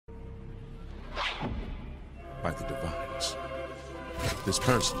by the divines. This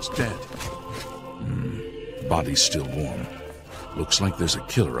person's dead. Body's still warm. Looks like there's a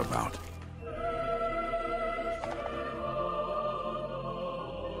killer about.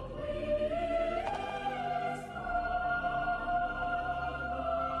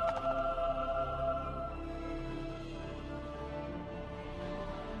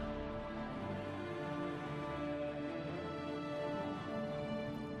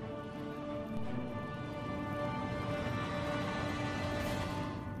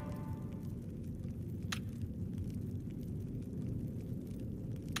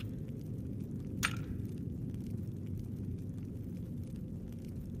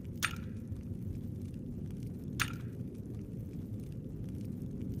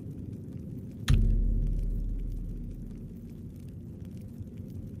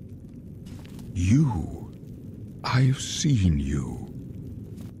 You. I've seen you.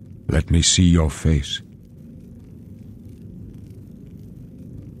 Let me see your face.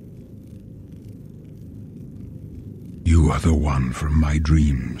 You are the one from my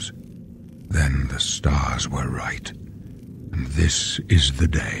dreams. Then the stars were right. And this is the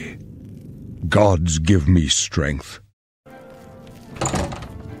day. Gods give me strength.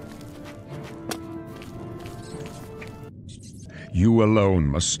 You alone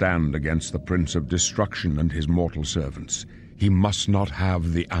must stand against the Prince of Destruction and his mortal servants. He must not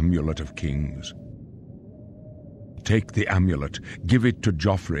have the Amulet of Kings. Take the amulet, give it to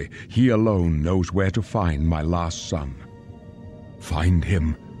Joffrey. He alone knows where to find my last son. Find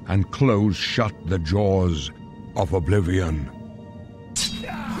him and close shut the jaws of oblivion.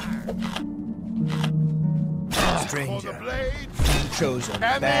 Stranger, chosen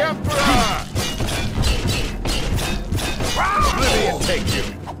and band. the Emperor! Oblivion take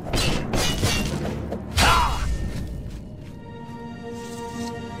you!